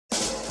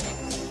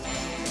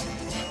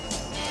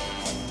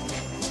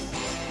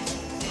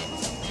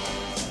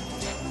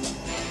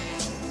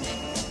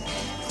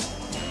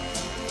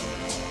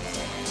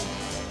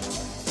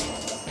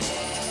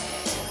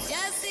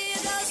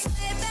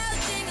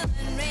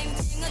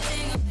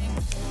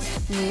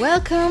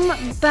Welcome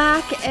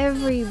back,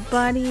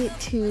 everybody,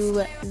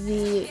 to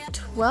the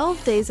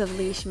 12 days of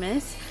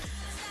Leeshmas.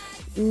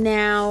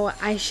 Now,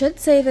 I should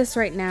say this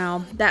right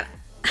now, that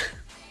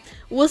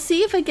we'll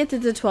see if I get to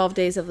the 12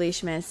 days of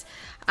Leeshmas.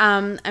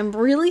 I'm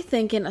really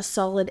thinking a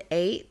solid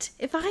 8.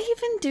 If I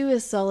even do a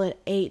solid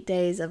 8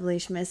 days of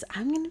Leeshmas,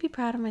 I'm going to be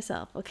proud of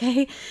myself,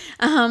 okay?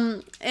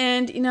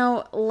 And, you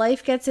know,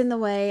 life gets in the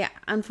way.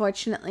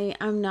 Unfortunately,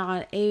 I'm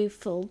not a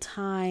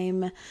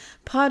full-time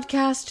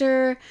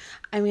podcaster.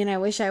 I mean, I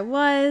wish I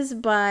was,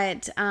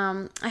 but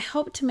I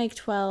hope to make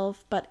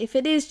 12. But if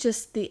it is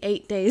just the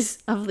 8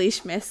 days of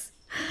Leeshmas,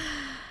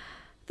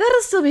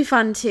 that'll still be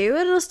fun too.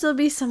 It'll still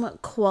be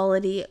somewhat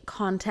quality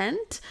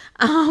content.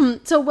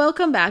 So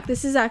welcome back.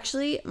 This is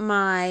actually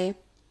my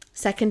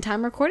second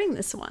time recording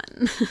this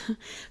one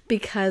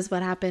because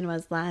what happened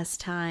was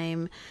last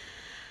time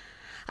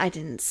I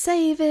didn't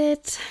save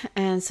it.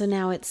 And so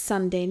now it's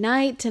Sunday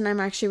night and I'm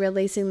actually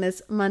releasing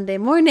this Monday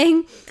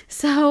morning.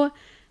 So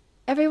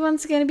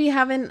everyone's going to be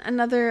having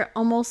another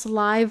almost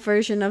live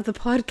version of the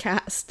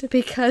podcast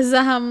because,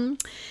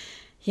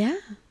 yeah.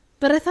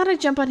 But I thought I'd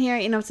jump on here.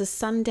 You know, it's a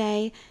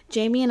Sunday.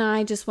 Jamie and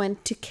I just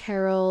went to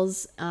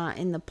carols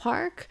in the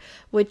park,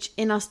 which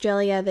in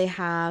Australia, they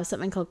have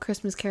something called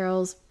Christmas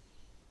carols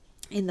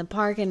in the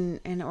park and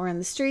or in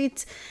the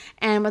streets.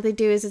 And what they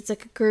do is it's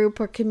like a group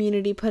or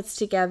community puts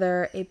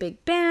together a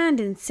big band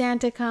and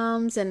Santa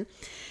comes. And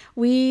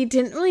we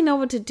didn't really know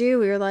what to do.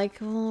 We were like,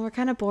 well, we're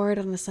kind of bored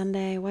on a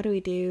Sunday. What do we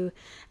do?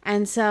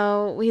 And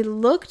so we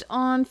looked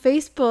on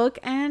Facebook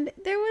and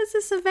there was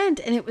this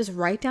event and it was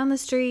right down the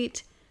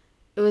street.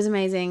 It was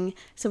amazing.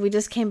 So we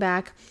just came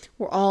back.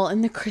 We're all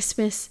in the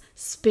Christmas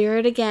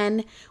spirit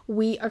again.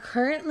 We are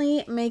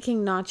currently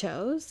making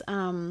nachos.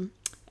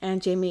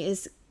 And Jamie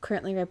is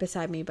currently right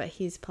beside me, but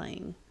he's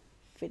playing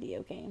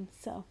video games.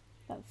 So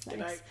that's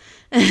nice.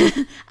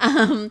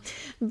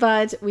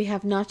 But we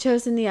have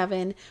nachos in the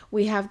oven.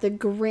 We have the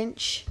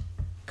Grinch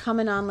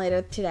coming on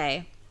later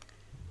today.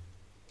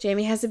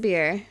 Jamie has a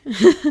beer.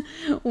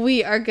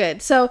 We are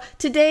good. So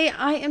today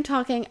I am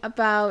talking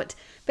about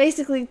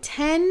basically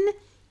 10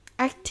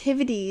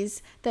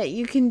 activities that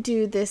you can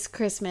do this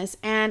Christmas.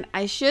 And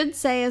I should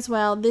say as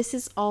well, this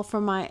is all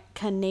for my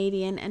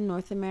Canadian and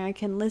North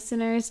American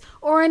listeners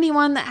or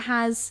anyone that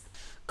has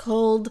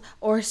cold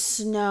or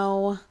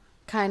snow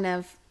kind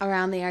of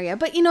around the area.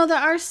 But you know, there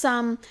are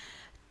some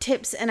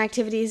tips and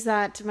activities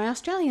that my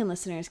Australian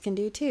listeners can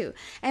do too.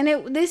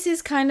 And this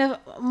is kind of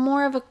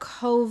more of a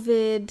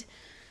COVID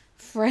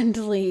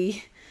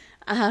friendly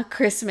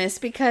Christmas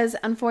because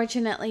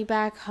unfortunately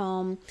back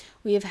home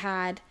we have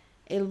had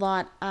a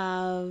lot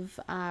of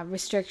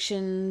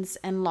restrictions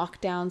and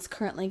lockdowns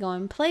currently go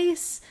in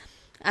place,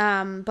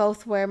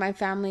 both where my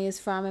family is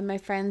from and my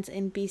friends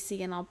in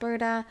BC and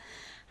Alberta.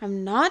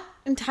 I'm not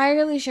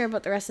entirely sure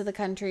about the rest of the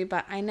country,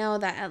 but I know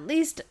that at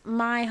least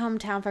my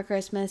hometown for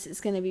Christmas is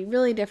going to be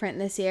really different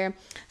this year.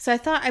 So I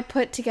thought I'd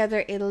put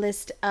together a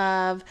list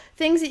of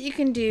things that you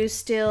can do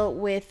still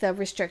with the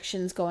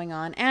restrictions going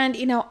on. And,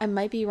 you know, I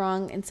might be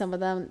wrong in some of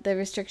them. The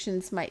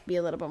restrictions might be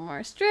a little bit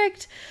more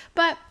strict,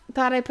 but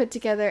thought I'd put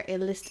together a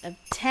list of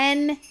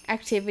 10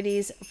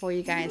 activities for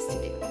you guys to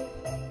do.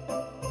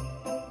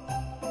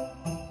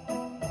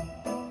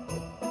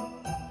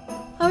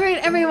 All right,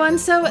 everyone.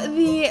 So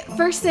the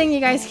first thing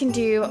you guys can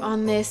do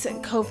on this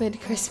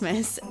COVID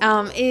Christmas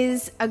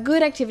is a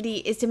good activity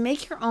is to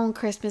make your own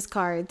Christmas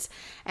cards.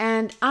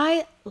 And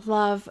I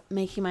love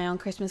making my own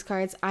Christmas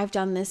cards. I've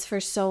done this for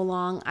so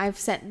long. I've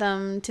sent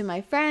them to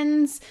my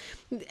friends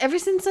ever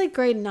since like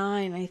grade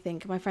 9, I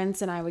think. My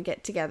friends and I would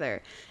get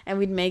together and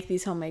we'd make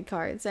these homemade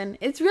cards. And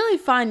it's really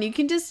fun. You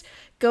can just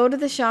go to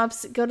the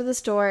shops, go to the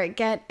store,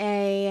 get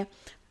a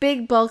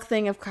big bulk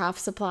thing of craft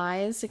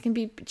supplies. It can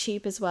be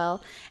cheap as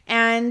well.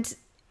 And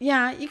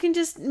yeah, you can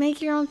just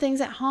make your own things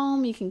at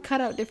home. You can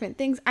cut out different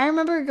things. I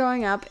remember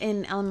growing up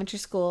in elementary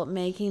school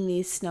making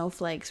these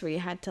snowflakes where you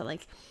had to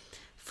like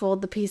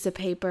fold the piece of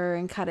paper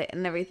and cut it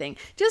and everything.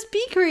 Just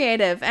be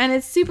creative. And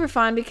it's super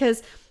fun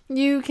because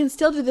you can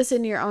still do this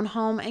in your own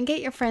home and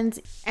get your friends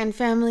and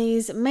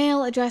family's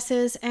mail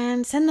addresses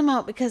and send them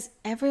out because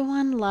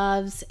everyone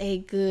loves a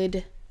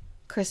good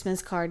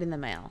Christmas card in the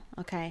mail.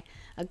 Okay.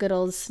 A good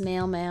old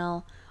snail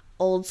mail,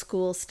 old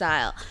school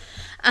style.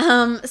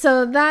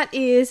 So that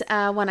is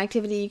one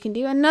activity you can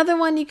do. Another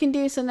one you can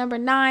do, so number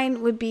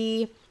 9 would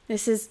be,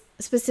 this is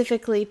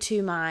specifically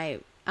to my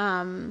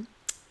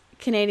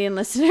Canadian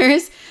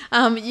listeners.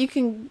 You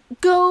can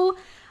go,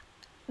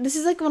 this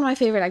is like one of my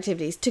favorite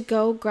activities, to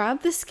go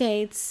grab the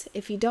skates.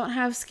 If you don't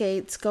have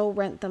skates, go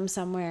rent them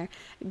somewhere.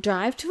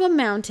 Drive to a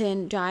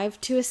mountain,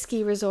 drive to a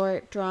ski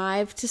resort,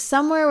 drive to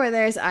somewhere where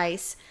there's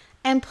ice,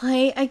 and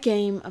play a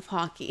game of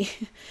hockey.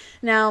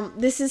 Now,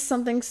 this is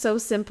something so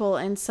simple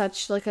and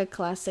such like a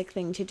classic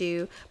thing to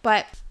do,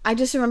 but I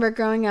just remember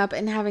growing up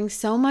and having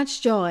so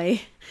much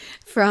joy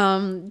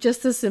from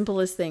just the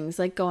simplest things,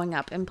 like going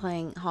up and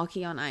playing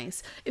hockey on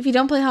ice. If you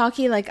don't play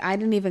hockey, like I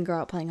didn't even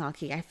grow up playing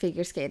hockey. I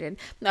figure skated.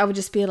 I would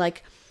just be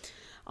like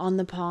on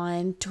the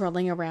pond,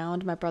 twirling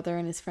around. My brother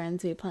and his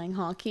friends would be playing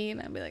hockey,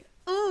 and I'd be like,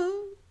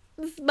 oh,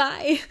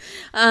 Bye.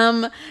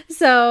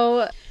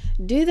 So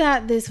do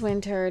that this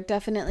winter,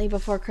 definitely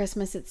before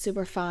Christmas. It's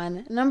super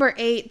fun. Number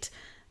 8,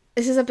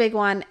 this is a big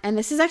one, and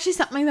this is actually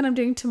something that I'm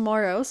doing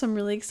tomorrow, so I'm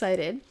really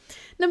excited.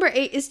 Number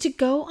 8 is to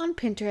go on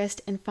Pinterest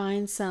and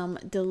find some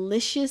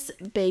delicious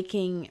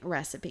baking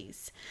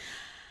recipes.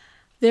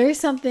 There is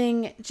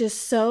something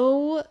just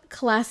so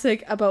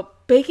classic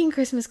about baking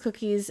Christmas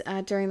cookies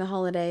during the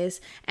holidays.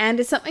 And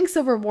it's something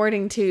so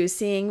rewarding too,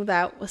 seeing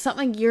that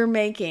something you're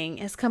making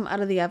has come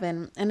out of the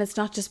oven and it's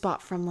not just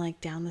bought from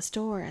like down the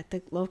store at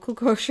the local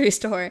grocery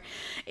store.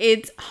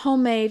 It's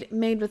homemade,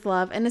 made with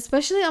love. And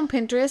especially on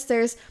Pinterest,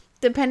 there's,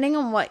 depending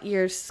on what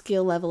your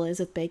skill level is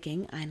with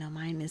baking, I know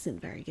mine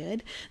isn't very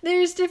good.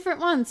 There's different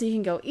ones. You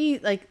can go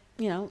eat like,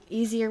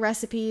 easier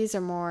recipes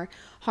or more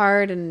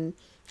hard, and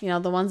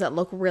the ones that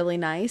look really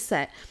nice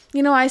that,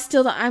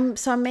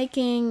 I'm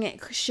making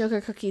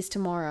sugar cookies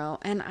tomorrow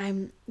and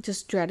I'm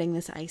just dreading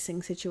this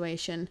icing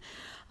situation.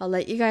 I'll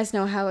let you guys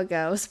know how it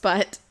goes,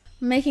 but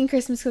making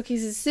Christmas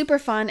cookies is super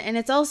fun, and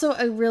it's also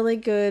a really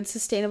good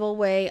sustainable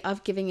way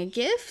of giving a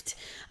gift.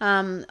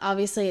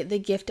 Obviously, the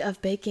gift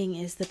of baking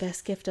is the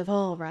best gift of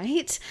all,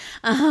 right?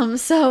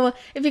 So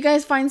if you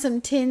guys find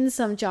some tins,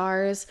 some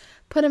jars,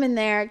 put them in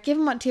there, give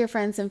them out to your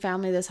friends and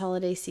family this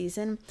holiday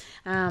season.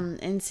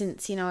 And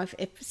since,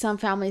 if some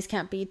families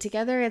can't be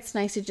together, it's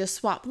nice to just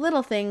swap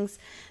little things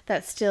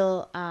that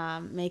still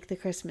make the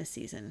Christmas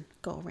season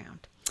go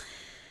around.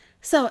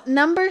 So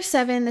number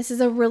 7, this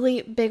is a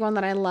really big one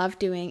that I love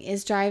doing,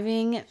 is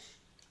driving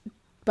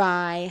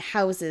by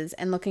houses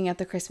and looking at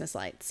the Christmas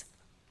lights.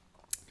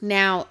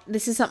 Now,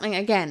 this is something,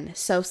 again,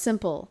 so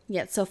simple,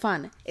 yet so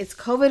fun. It's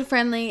COVID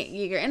friendly.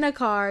 You're in a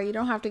car. You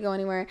don't have to go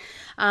anywhere.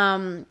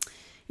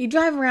 You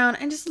drive around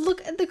and just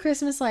look at the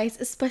Christmas lights,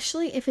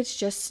 especially if it's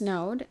just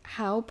snowed.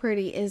 How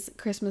pretty is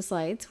Christmas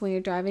lights when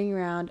you're driving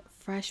around,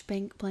 fresh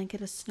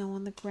blanket of snow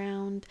on the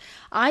ground.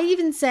 I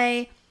even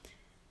say,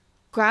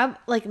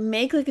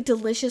 make a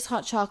delicious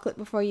hot chocolate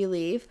before you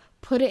leave,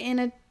 put it in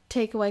a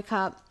takeaway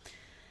cup,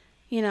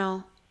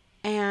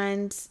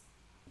 and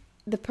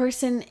the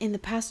person in the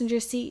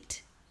passenger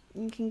seat,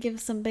 you can give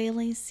some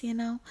Baileys,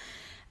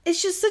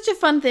 It's just such a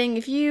fun thing.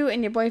 If you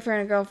and your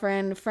boyfriend or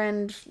girlfriend,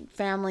 friend,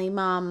 family,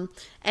 mom,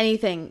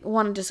 anything,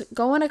 want to just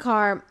go in a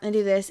car and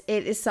do this,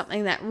 it is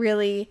something that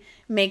really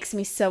makes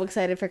me so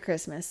excited for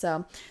Christmas.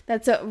 So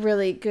that's a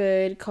really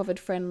good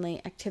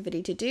COVID-friendly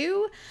activity to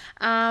do.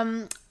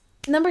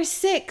 Number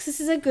 6, this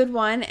is a good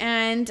one,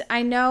 and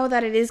I know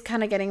that it is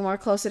kind of getting more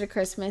closer to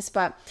Christmas,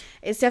 but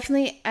it's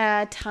definitely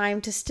a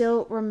time to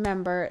still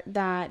remember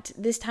that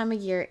this time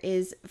of year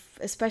is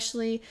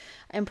especially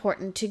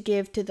important to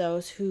give to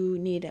those who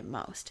need it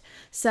most.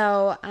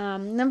 So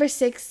number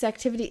 6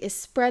 activity is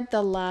spread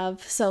the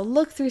love. So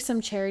look through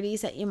some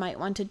charities that you might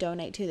want to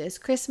donate to this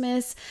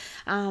Christmas.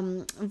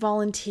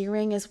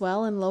 Volunteering as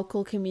well in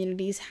local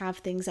communities have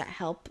things that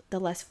help the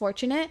less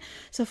fortunate.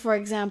 So for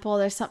example,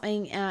 there's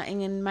something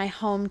in my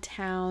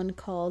hometown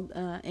called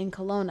in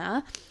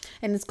Kelowna,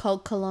 and it's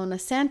called Kelowna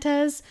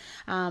Santas.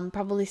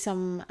 Probably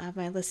some of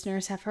my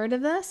listeners have heard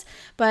of this,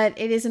 but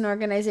it is an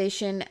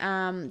organization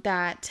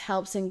that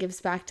helps and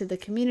gives back to the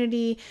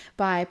community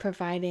by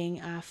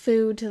providing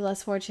food to the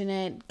less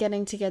fortunate,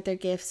 getting together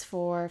gifts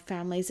for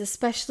families,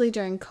 especially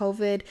during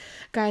COVID.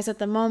 Guys, at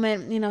the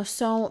moment,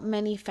 so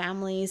many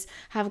families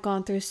have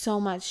gone through so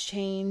much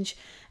change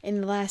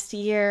in the last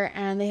year,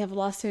 and they have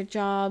lost their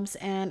jobs,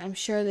 and I'm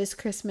sure this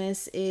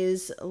Christmas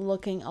is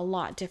looking a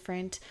lot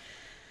different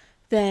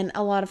than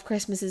a lot of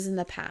Christmases in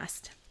the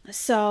past.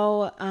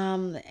 So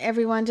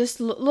everyone just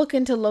look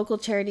into local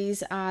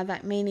charities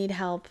that may need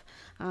help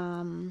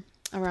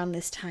around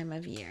this time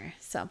of year.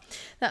 So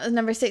that was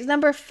number 6.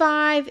 Number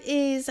 5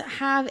 is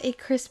have a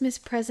Christmas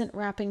present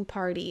wrapping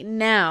party.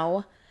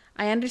 Now,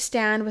 I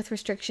understand with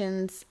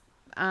restrictions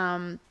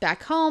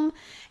back home,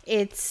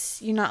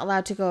 you're not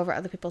allowed to go over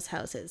other people's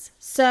houses.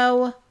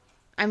 So,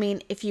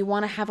 if you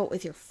want to have it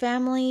with your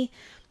family,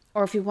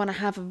 or if you want to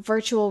have a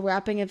virtual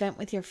wrapping event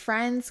with your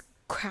friends,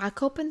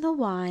 crack open the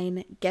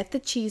wine, get the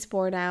cheese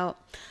board out.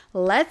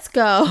 Let's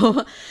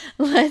go.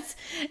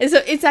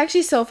 It's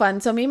actually so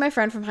fun. So me and my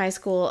friend from high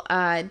school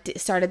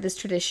started this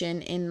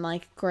tradition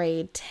in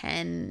grade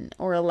 10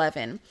 or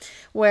 11,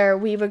 where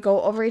we would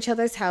go over each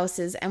other's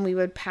houses and we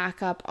would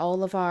pack up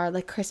all of our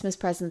Christmas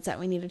presents that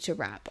we needed to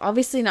wrap.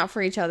 Obviously not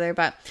for each other,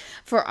 but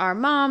for our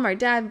mom, our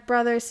dad,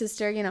 brother,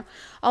 sister,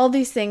 all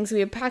these things. We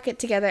would pack it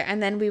together,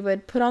 and then we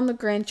would put on the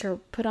Grinch or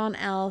put on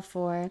Elf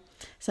or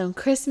some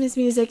Christmas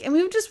music, and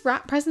we would just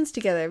wrap presents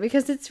together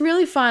because it's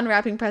really fun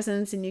wrapping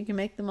presents, and you can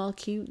make them all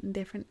cute and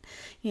different,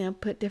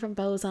 put different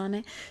bows on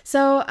it.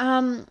 So,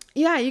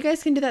 you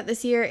guys can do that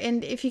this year.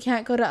 And if you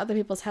can't go to other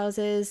people's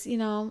houses,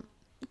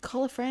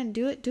 call a friend,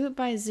 do it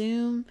by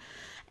Zoom,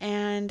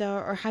 and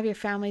or have your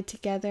family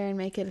together and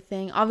make it a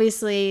thing.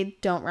 Obviously,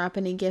 don't wrap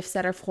any gifts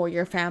that are for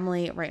your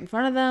family right in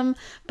front of them.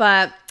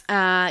 But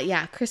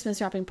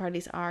Christmas wrapping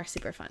parties are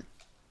super fun.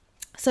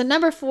 So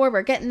number 4,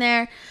 we're getting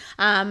there.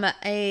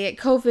 A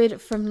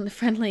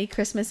COVID-friendly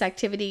Christmas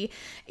activity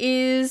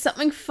is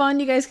something fun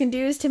you guys can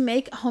do is to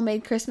make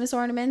homemade Christmas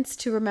ornaments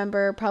to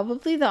remember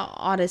probably the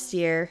oddest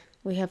year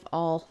we have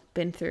all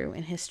been through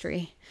in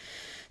history.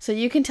 So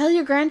you can tell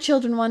your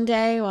grandchildren one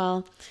day,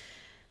 well,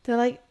 they're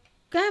like,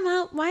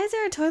 Grandma, why is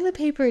there a toilet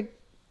paper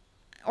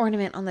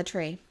ornament on the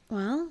tree?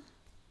 Well,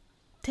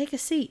 take a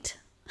seat.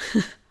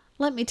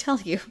 Let me tell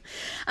you.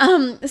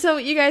 So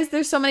you guys,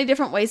 there's so many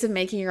different ways of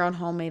making your own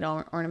homemade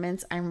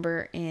ornaments. I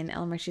remember in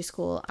elementary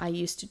school, I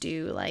used to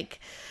do like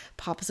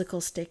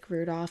popsicle stick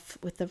Rudolph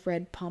with the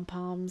red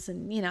pom-poms,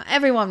 and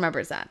everyone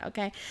remembers that.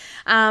 Okay.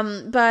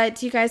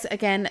 But you guys,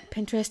 again,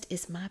 Pinterest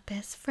is my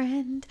best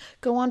friend.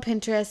 Go on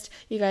Pinterest.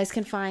 You guys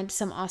can find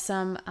some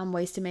awesome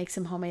ways to make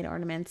some homemade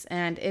ornaments,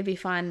 and it'd be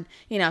fun,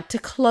 to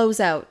close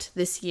out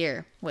this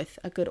year with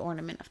a good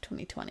ornament of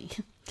 2020.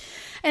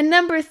 And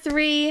number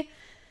 3,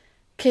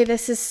 okay,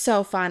 this is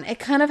so fun. It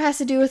kind of has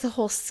to do with the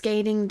whole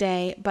skating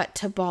day, but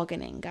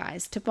tobogganing,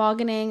 guys.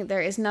 Tobogganing,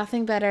 there is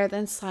nothing better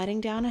than sliding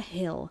down a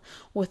hill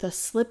with a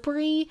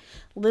slippery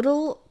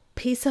little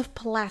piece of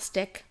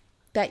plastic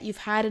that you've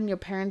had in your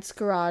parents'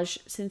 garage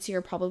since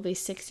you're probably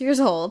 6 years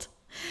old,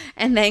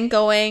 and then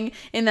going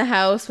in the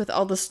house with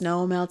all the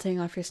snow melting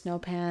off your snow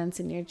pants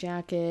and your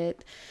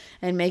jacket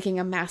and making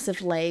a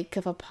massive lake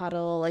of a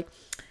puddle. Like,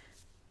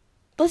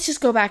 let's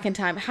just go back in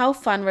time. How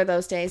fun were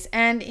those days?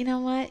 And you know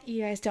what?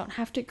 You guys don't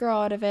have to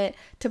grow out of it.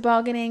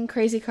 Tobogganing,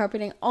 crazy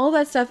carpeting, all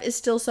that stuff is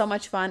still so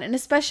much fun. And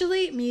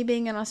especially me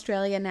being in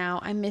Australia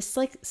now, I miss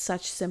like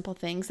such simple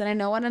things. And I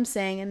know what I'm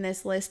saying in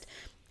this list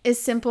is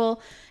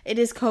simple. It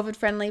is COVID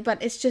friendly,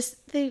 but it's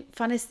just the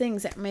funnest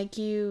things that make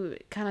you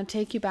kind of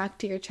take you back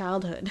to your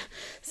childhood.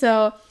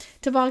 So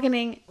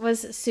tobogganing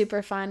was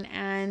super fun.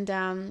 And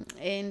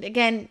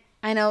again,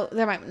 I know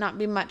there might not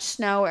be much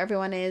snow where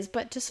everyone is,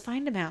 but just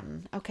find a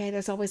mountain, okay?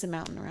 There's always a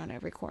mountain around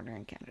every corner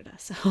in Canada.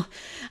 So,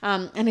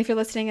 and if you're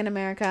listening in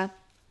America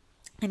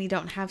and you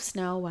don't have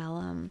snow,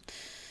 well,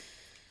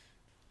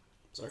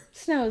 sorry?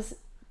 Snow's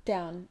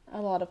down a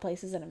lot of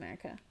places in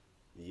America.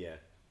 Yeah.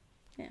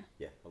 Yeah.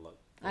 Yeah, a lot.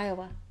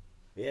 Iowa.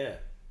 Yeah.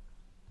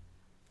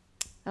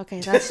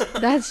 Okay,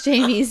 that's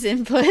Jamie's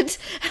input.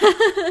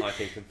 I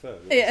can confirm.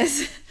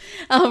 Yes.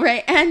 All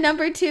right, and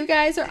number 2,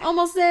 guys, are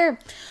almost there.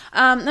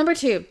 Number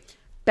 2.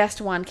 Best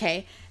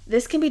 1K.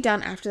 This can be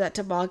done after that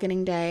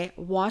tobogganing day.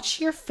 Watch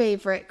your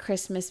favorite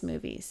Christmas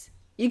movies.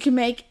 You can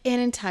make an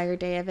entire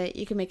day of it.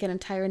 You can make an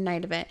entire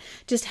night of it.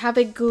 Just have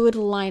a good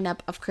lineup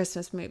of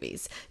Christmas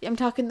movies. I'm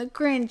talking The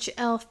Grinch,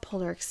 Elf,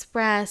 Polar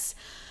Express.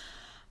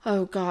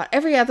 Oh, God.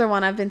 Every other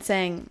one I've been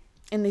saying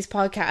in these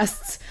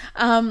podcasts.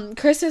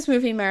 Christmas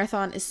movie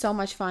marathon is so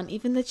much fun.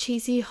 Even the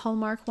cheesy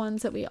Hallmark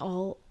ones that we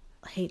all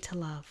hate to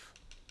love.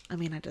 I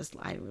mean,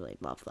 I really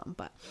love them.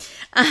 But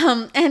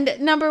and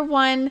number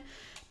 1,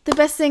 the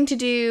best thing to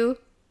do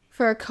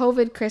for a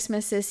COVID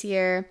Christmas this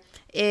year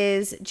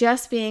is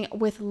just being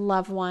with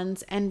loved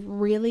ones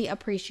and really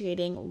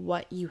appreciating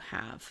what you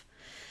have.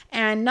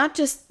 And not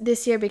just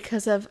this year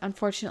because of,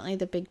 unfortunately,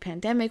 the big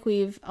pandemic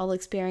we've all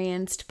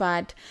experienced,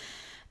 but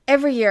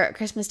every year at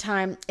Christmas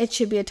time, it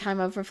should be a time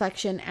of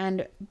reflection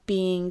and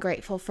being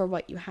grateful for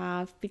what you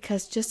have.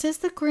 Because just as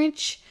the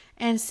Grinch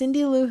and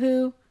Cindy Lou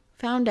Who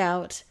found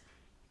out,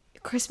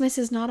 Christmas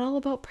is not all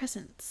about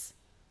presents.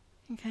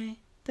 Okay?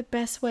 The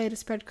best way to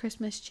spread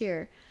Christmas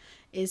cheer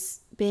is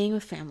being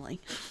with family.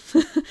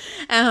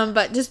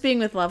 But just being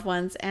with loved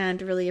ones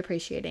and really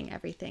appreciating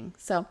everything.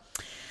 So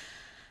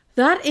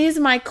that is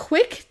my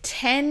quick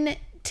 10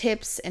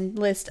 tips and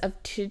list of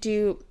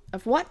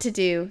what to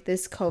do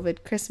this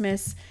COVID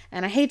Christmas.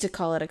 And I hate to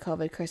call it a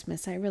COVID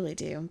Christmas. I really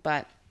do.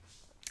 But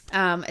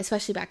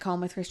especially back home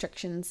with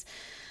restrictions.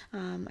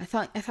 I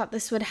thought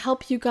this would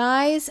help you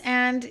guys.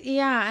 And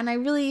yeah, and I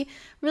really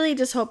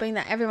just hoping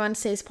that everyone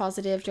stays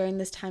positive during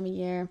this time of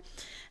year.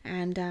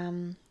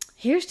 And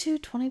here's to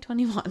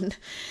 2021.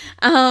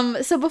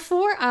 So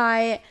before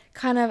I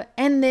kind of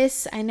end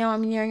this, I know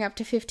I'm nearing up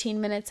to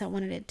 15 minutes. I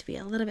wanted it to be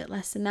a little bit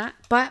less than that,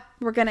 but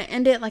we're going to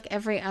end it like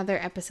every other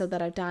episode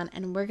that I've done.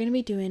 And we're going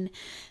to be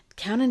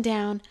counting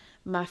down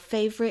my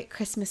favorite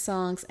Christmas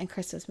songs and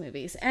Christmas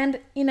movies. And,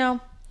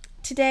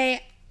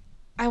 today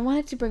I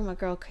wanted to bring my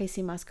girl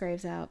Casey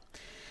Musgraves out.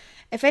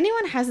 If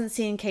anyone hasn't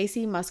seen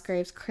Casey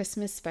Musgraves'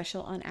 Christmas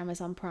special on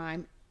Amazon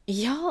Prime,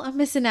 y'all are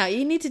missing out.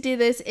 You need to do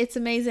this. It's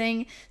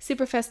amazing,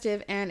 super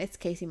festive, and it's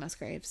Casey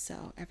Musgraves,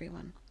 so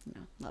everyone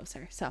loves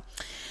her. So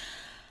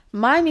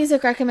my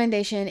music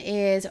recommendation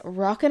is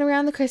Rockin'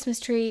 Around the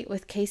Christmas Tree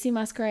with Casey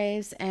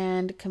Musgraves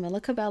and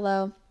Camila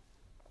Cabello.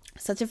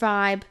 Such a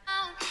vibe.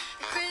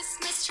 The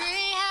Christmas tree,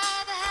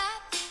 have a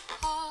happy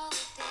holiday.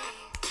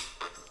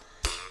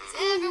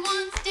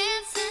 Everyone's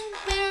dancing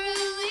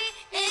merrily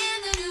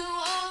in the new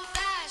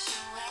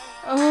old-fashioned way.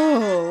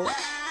 Oh.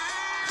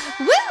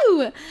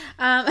 Woo!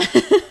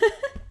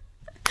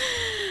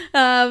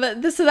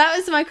 So that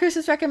was my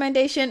Christmas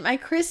recommendation. My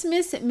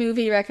Christmas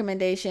movie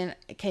recommendation,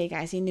 okay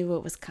guys, you knew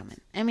it was coming.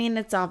 I mean,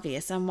 it's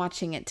obvious. I'm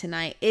watching it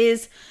tonight.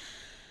 Is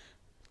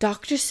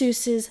Dr.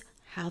 Seuss's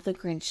How the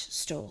Grinch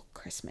Stole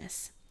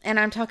Christmas. And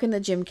I'm talking the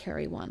Jim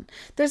Carrey one.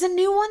 There's a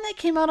new one that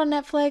came out on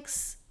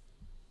Netflix.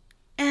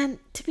 And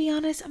to be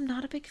honest, I'm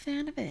not a big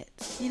fan of it.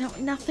 You know,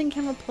 nothing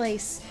can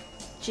replace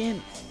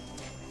Jim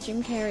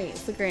Carrey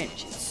is the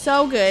Grinch.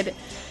 So good.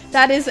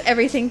 That is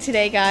everything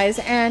today, guys.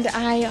 And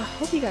I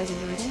hope you guys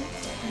enjoyed it.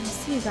 And I'll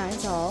see you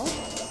guys all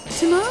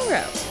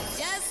tomorrow.